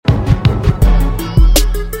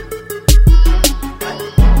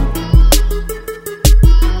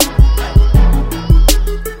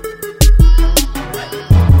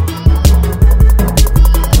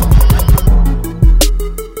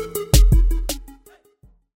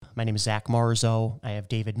My name is Zach Marzo. I have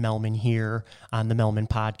David Melman here on the Melman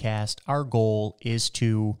Podcast. Our goal is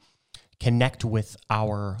to connect with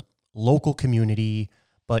our local community,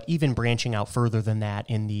 but even branching out further than that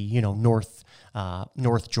in the North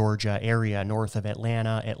Georgia area, north of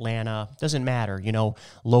Atlanta, doesn't matter.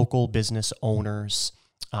 Local business owners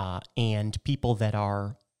and people that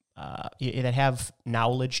are that have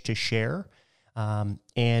knowledge to share. And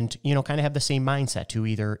kind of have the same mindset to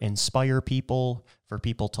either inspire people, for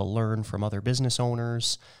people to learn from other business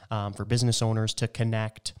owners, for business owners to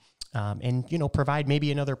connect, and, provide maybe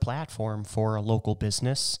another platform for a local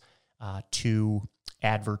business to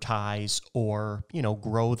advertise or,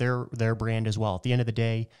 grow their brand as well. At the end of the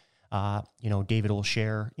day, David will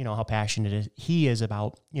share, how passionate he is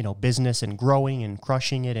about, business and growing and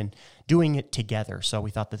crushing it and doing it together. So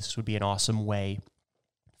we thought that this would be an awesome way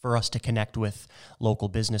for us to connect with local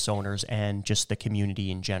business owners and just the community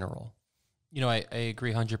in general. I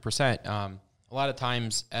agree 100%. A lot of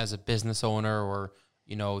times as a business owner or,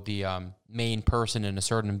 the main person in a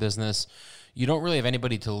certain business, you don't really have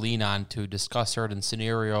anybody to lean on to discuss certain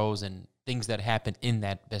scenarios and things that happen in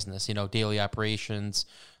that business, daily operations,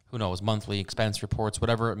 who knows, monthly expense reports,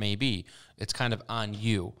 whatever it may be. It's kind of on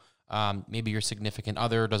you. Maybe your significant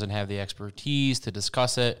other doesn't have the expertise to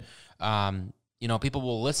discuss it. People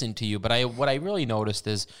will listen to you, but what I really noticed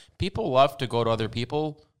is people love to go to other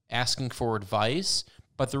people asking for advice,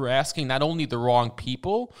 but they're asking not only the wrong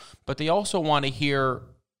people, but they also want to hear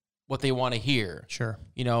what they want to hear. Sure.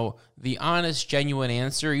 The honest, genuine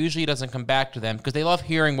answer usually doesn't come back to them because they love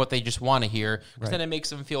hearing what they just want to hear, because then it makes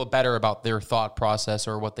them feel better about their thought process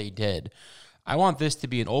or what they did. I want this to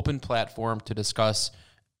be an open platform to discuss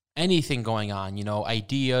anything going on,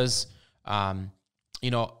 ideas,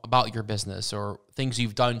 about your business or things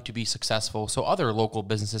you've done to be successful, so other local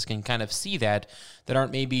businesses can kind of see that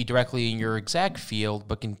aren't maybe directly in your exact field,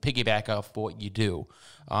 but can piggyback off what you do.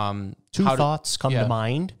 Two thoughts come to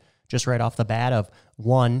mind just right off the bat of,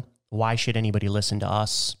 one, why should anybody listen to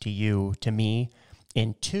us, to you, to me?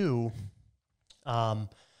 And two,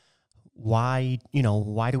 why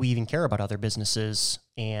do we even care about other businesses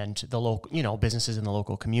and the local, businesses in the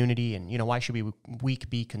local community? And, why should we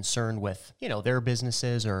be concerned with, their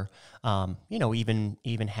businesses or,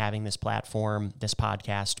 even having this platform, this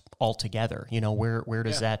podcast altogether? Where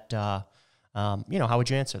does that, how would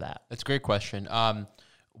you answer that? That's a great question.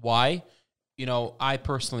 Why? I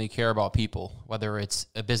personally care about people, whether it's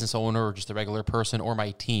a business owner or just a regular person or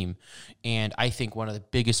my team. And I think one of the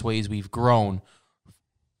biggest ways we've grown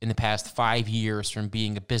in the past 5 years from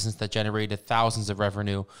being a business that generated thousands of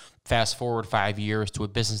revenue, fast forward 5 years to a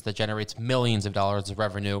business that generates millions of dollars of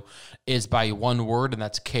revenue, is by one word, and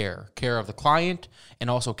that's care. Care of the client and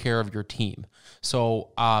also care of your team.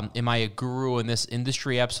 So am I a guru in this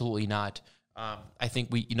industry? Absolutely not. I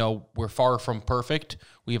think we're far from perfect.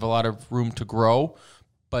 We have a lot of room to grow,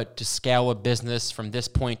 but to scale a business from this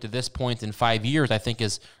point to this point in 5 years, I think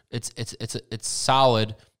it's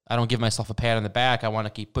solid. I don't give myself a pat on the back. I want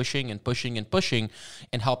to keep pushing and pushing and pushing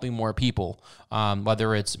and helping more people,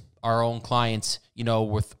 whether it's our own clients,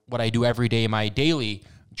 with what I do every day, my daily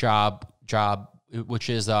job,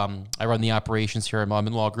 which is I run the operations here at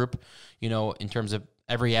Melman Law Group, in terms of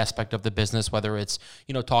every aspect of the business, whether it's,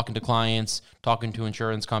 talking to clients, talking to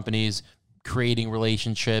insurance companies, creating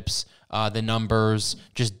relationships, the numbers,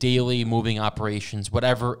 just daily moving operations,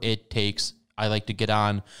 whatever it takes. I like to get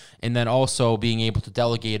on, and then also being able to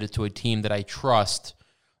delegate it to a team that I trust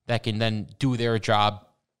that can then do their job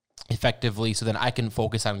effectively, so then I can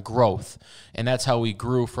focus on growth. And that's how we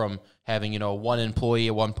grew from having, one employee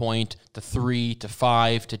at one point to 3 to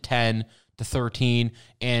 5 to 10 to 13.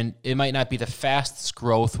 And it might not be the fastest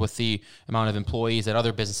growth with the amount of employees that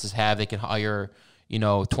other businesses have. They can hire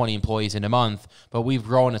 20 employees in a month, but we've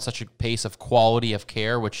grown at such a pace of quality of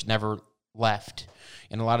care, which never left.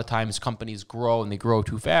 And a lot of times companies grow and they grow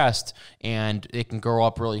too fast and it can grow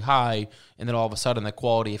up really high. And then all of a sudden the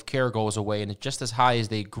quality of care goes away, and just as high as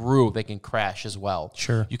they grew, they can crash as well.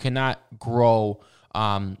 Sure. You cannot grow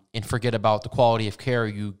and forget about the quality of care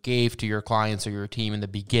you gave to your clients or your team in the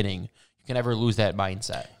beginning. You can never lose that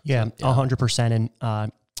mindset. Yeah, 100%. And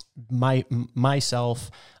my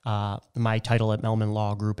title at Melman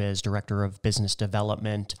Law Group is Director of Business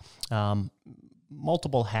Development.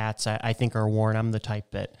 Multiple hats I think are worn. I'm the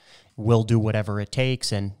type that will do whatever it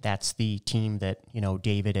takes, and that's the team that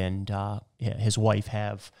David and his wife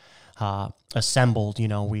have assembled.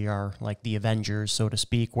 We are like the Avengers, so to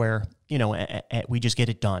speak, where we just get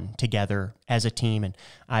it done together as a team. And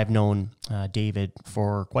I've known David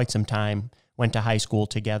for quite some time. Went to high school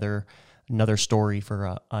together. Another story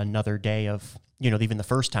for another day of even the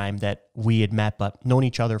first time that we had met, but known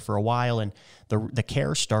each other for a while. And the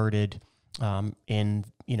care started in,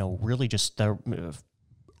 really just the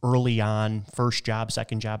early on, first job,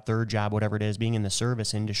 second job, third job, whatever it is, being in the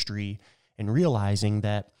service industry and realizing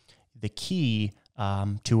that the key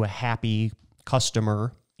to a happy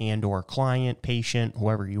customer and or client, patient,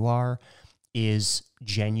 whoever you are, is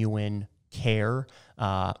genuine care,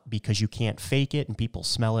 because you can't fake it and people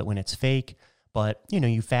smell it when it's fake. But,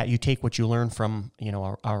 you take what you learn from,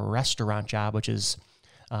 a restaurant job, which is,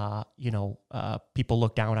 people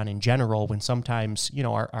look down on in general, when sometimes,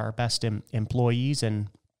 our best employees and,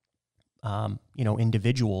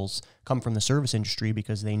 individuals come from the service industry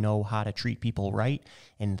because they know how to treat people right.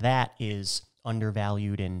 And that is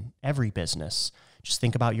undervalued in every business. Just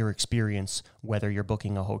think about your experience, whether you're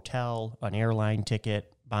booking a hotel, an airline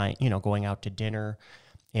ticket, going out to dinner,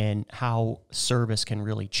 and how service can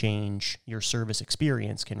really change, your service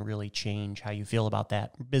experience can really change how you feel about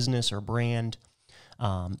that business or brand.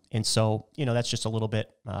 And so, that's just a little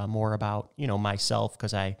bit more about, myself,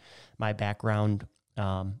 because my background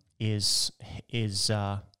is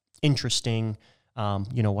interesting,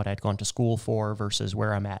 what I'd gone to school for versus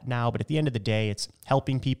where I'm at now. But at the end of the day, it's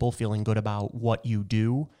helping people, feeling good about what you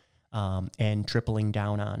do, and tripling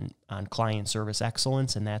down on client service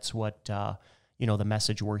excellence. And that's what, the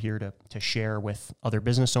message we're here to share with other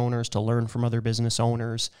business owners, to learn from other business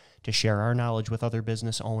owners, to share our knowledge with other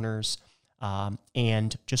business owners,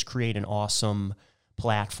 and just create an awesome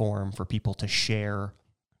platform for people to share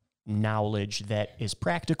knowledge that is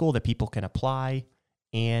practical, that people can apply,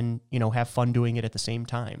 and, have fun doing it at the same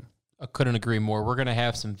time. I couldn't agree more. We're going to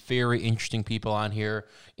have some very interesting people on here,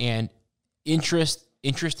 and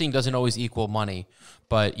interesting doesn't always equal money,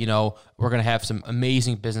 but, we're going to have some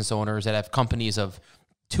amazing business owners that have companies of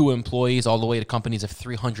 2 employees all the way to companies of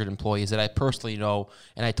 300 employees that I personally know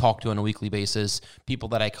and I talk to on a weekly basis, people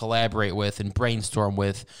that I collaborate with and brainstorm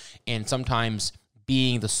with, and sometimes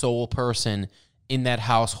being the sole person in that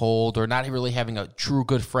household, or not really having a true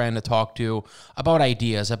good friend to talk to about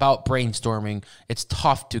ideas, about brainstorming, it's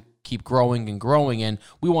tough to keep growing and growing. And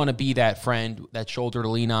we want to be that friend, that shoulder to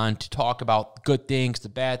lean on, to talk about good things, the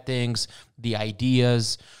bad things, the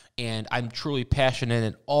ideas. And I'm truly passionate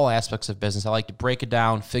in all aspects of business. I like to break it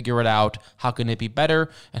down, figure it out. How can it be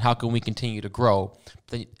better? And how can we continue to grow?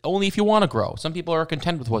 But only if you want to grow. Some people are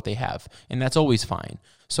content with what they have, and that's always fine.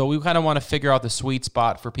 So we kind of want to figure out the sweet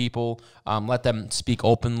spot for people, let them speak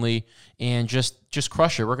openly, and just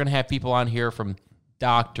crush it. We're going to have people on here from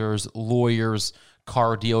doctors, lawyers,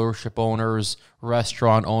 car dealership owners,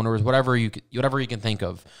 restaurant owners, whatever you can think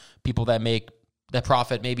of. People that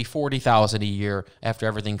profit maybe $40,000 a year after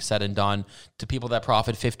everything's said and done, to people that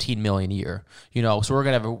profit $15 million a year. So we're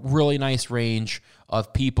gonna have a really nice range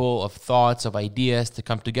of people, of thoughts, of ideas to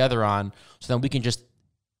come together on, so then we can just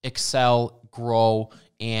excel, grow,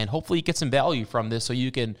 and hopefully get some value from this, so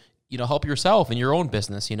you can help yourself in your own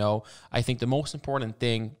business. I think the most important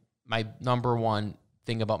thing, my number one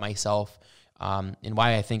thing about myself, and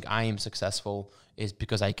why I think I am successful, is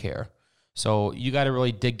because I care. So you got to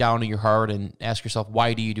really dig down to your heart and ask yourself,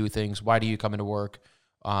 why do you do things? Why do you come into work?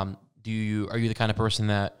 Are you the kind of person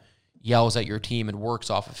that yells at your team and works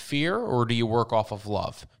off of fear, or do you work off of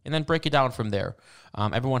love? And then break it down from there.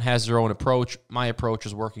 Everyone has their own approach. My approach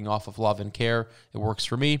is working off of love and care. It works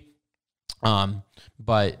for me.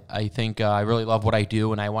 But I think I really love what I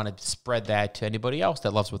do, and I want to spread that to anybody else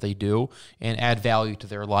that loves what they do and add value to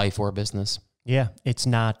their life or business. Yeah, it's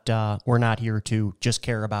not, we're not here to just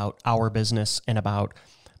care about our business and about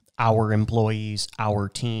our employees, our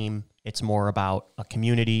team. It's more about a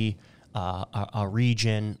community, a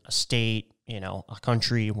region, a state, a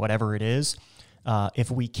country, whatever it is.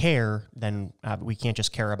 If we care, then we can't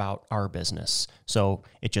just care about our business. So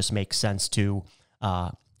it just makes sense to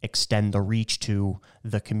extend the reach to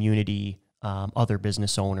the community, other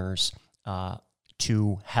business owners,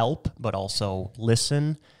 to help, but also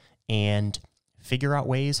listen and figure out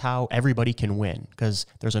ways how everybody can win, because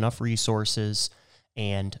there's enough resources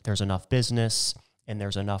and there's enough business and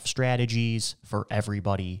there's enough strategies for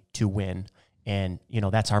everybody to win. And,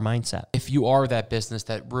 that's our mindset. If you are that business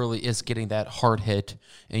that really is getting that hard hit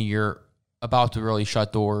and you're about to really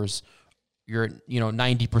shut doors, you're,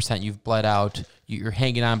 90% you've bled out, you're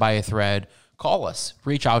hanging on by a thread, call us,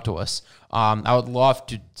 reach out to us. I would love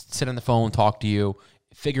to sit on the phone, talk to you,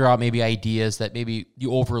 figure out maybe ideas that maybe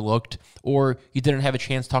you overlooked or you didn't have a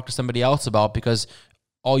chance to talk to somebody else about because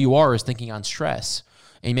all you are is thinking on stress.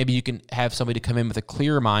 and maybe you can have somebody come in with a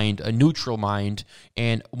clear mind, a neutral mind,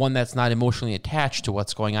 and one that's not emotionally attached to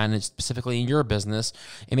what's going on, and specifically in your business.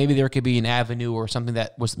 And maybe there could be an avenue or something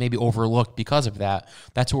that was maybe overlooked because of that.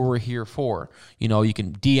 That's what we're here for. You know, you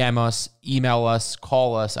can DM us, email us,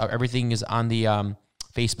 call us. Everything is on the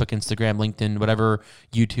Facebook, Instagram, LinkedIn, whatever,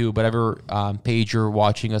 YouTube, whatever page you're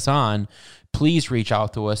watching us on. Please reach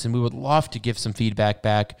out to us, and we would love to give some feedback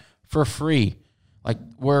back for free. Like,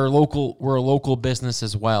 we're a local business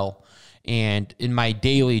as well. And in my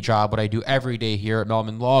daily job, what I do every day here at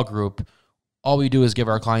Mehlman Law Group, all we do is give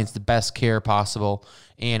our clients the best care possible.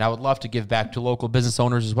 And I would love to give back to local business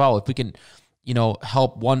owners as well. If we can, you know,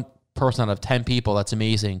 help one person out of 10 people, that's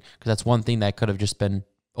amazing, because that's one thing that could have just been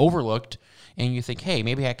overlooked. And you think, hey,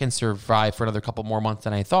 maybe I can survive for another couple more months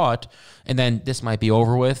than I thought, and then this might be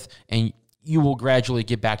over with, and you will gradually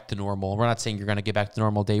get back to normal. We're not saying you're going to get back to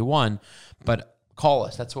normal day one, but call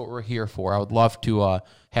us. That's what we're here for. I would love to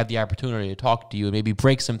have the opportunity to talk to you and maybe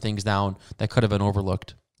break some things down that could have been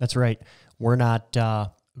overlooked. That's right. We're not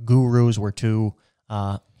gurus. We're two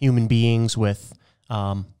human beings with,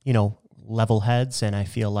 level heads. And I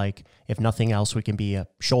feel like if nothing else, we can be a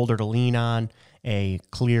shoulder to lean on, a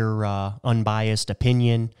clear, unbiased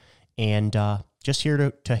opinion, and just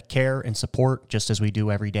here to care and support, just as we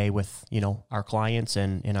do every day with, our clients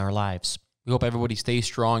and in our lives. We hope everybody stays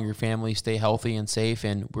strong, your family stay healthy and safe,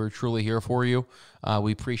 and we're truly here for you.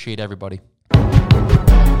 We appreciate everybody.